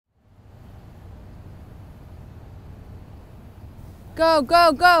Go,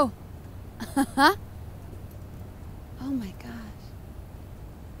 go, go. Oh my gosh.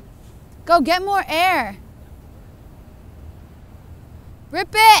 Go get more air. Rip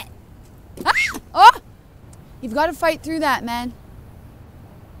it. Ah! Oh! You've got to fight through that, man.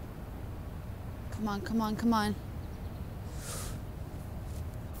 Come on, come on, come on.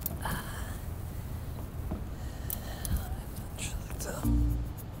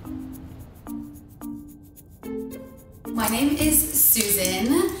 My name is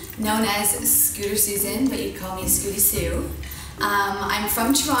Susan, known as Scooter Susan, but you'd call me Scooty Sue. I'm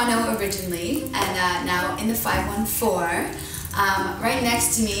from Toronto originally, and now in the 514. Right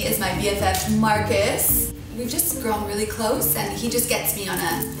next to me is my BFF Marcus. We've just grown really close, and he just gets me on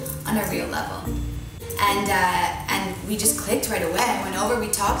a real level. And we just clicked right away. I went over, we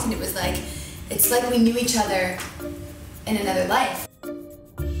talked, and it's like we knew each other in another life.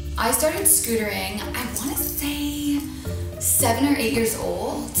 I started scootering, I want to say 7 or 8 years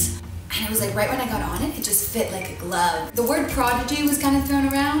old. And it was like right when I got on it, it just fit like a glove. The word prodigy was kind of thrown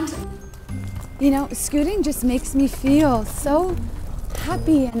around. You know, scooting just makes me feel so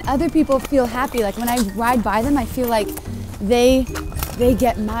happy, and other people feel happy. Like when I ride by them, I feel like they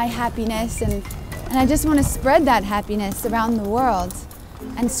get my happiness, and I just want to spread that happiness around the world.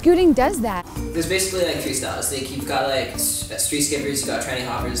 And scooting does that. There's basically like 3 styles. Like you've got like street skippers, you've got tranny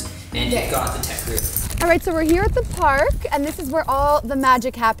hoppers, and you've got the tech group. All right, so we're here at the park, and this is where all the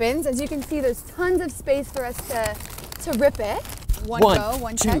magic happens. As you can see, there's tons of space for us to rip it. One go,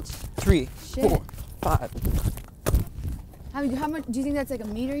 one 2, catch. 3, Shit. 4, 5. How much do you think that's like a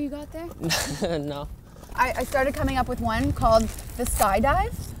meter you got there? No. I started coming up with one called the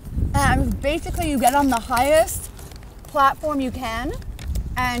skydive. And basically you get on the highest platform you can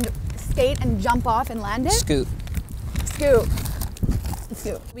and skate and jump off and land it. Scoot. Scoot.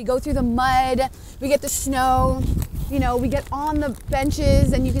 Scoot. We go through the mud, we get the snow, you know, we get on the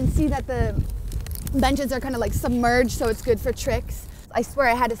benches, and you can see that the benches are kind of like submerged, so it's good for tricks. I swear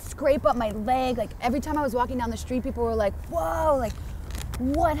I had to scrape up my leg. Like every time I was walking down the street, people were like, whoa, like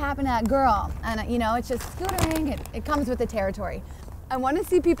what happened to that girl? And you know, it's just scootering, it comes with the territory. I want to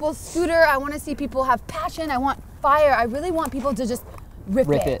see people scooter, I want to see people have passion, I want fire, I really want people to just rip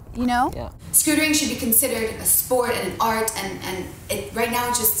it, you know? Yeah. Scootering should be considered a sport and an art, and right now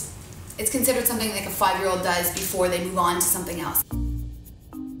it's considered something like a 5-year-old does before they move on to something else.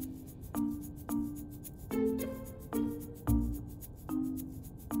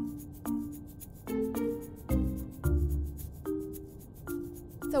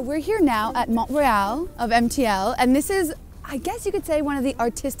 So we're here now at Montreal of MTL, and this is, I guess you could say, one of the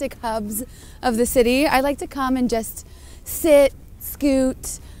artistic hubs of the city. I like to come and just sit,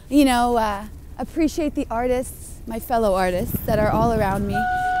 scoot, you know, appreciate the artists, my fellow artists that are all around me.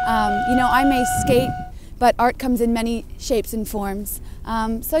 You know, I may skate, but art comes in many shapes and forms.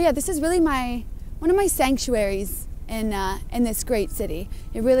 So yeah, this is really one of my sanctuaries in this great city.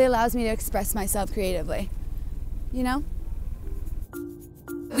 It really allows me to express myself creatively, you know?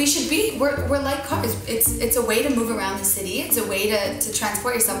 We should be, we're like cars. It's a way to move around the city. It's a way to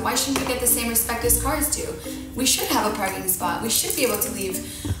transport yourself. Why shouldn't we get the same respect as cars do? We should have a parking spot. We should be able to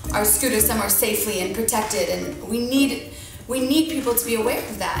leave our scooters somewhere safely and protected, and we need people to be aware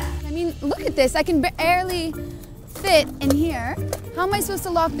of that. I mean, look at this. I can barely fit in here. How am I supposed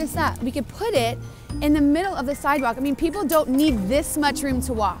to lock this up? We could put it in the middle of the sidewalk. I mean, people don't need this much room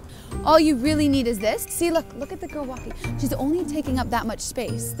to walk. All you really need is this. See, look at the girl walking. She's only taking up that much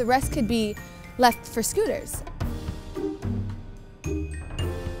space. The rest could be left for scooters.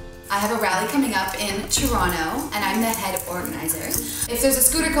 I have a rally coming up in Toronto, and I'm the head organizer. If there's a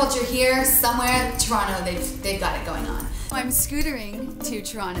scooter culture here, somewhere, Toronto, they've got it going on. I'm scootering to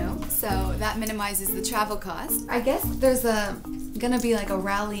Toronto, so that minimizes the travel cost. I guess there's gonna be like a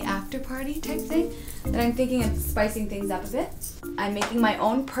rally after party type thing that I'm thinking of spicing things up a bit. I'm making my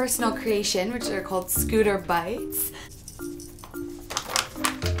own personal creation, which are called scooter bites.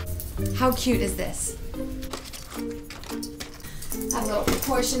 How cute is this? Have a little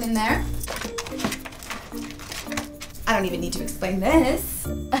portion in there. I don't even need to explain this.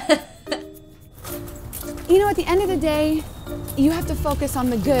 You know, at the end of the day, you have to focus on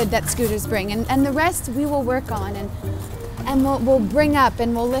the good that scooters bring, and the rest we will work on, and we'll bring up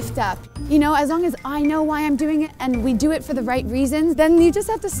and we'll lift up. You know, as long as I know why I'm doing it and we do it for the right reasons, then you just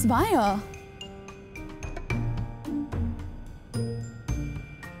have to smile.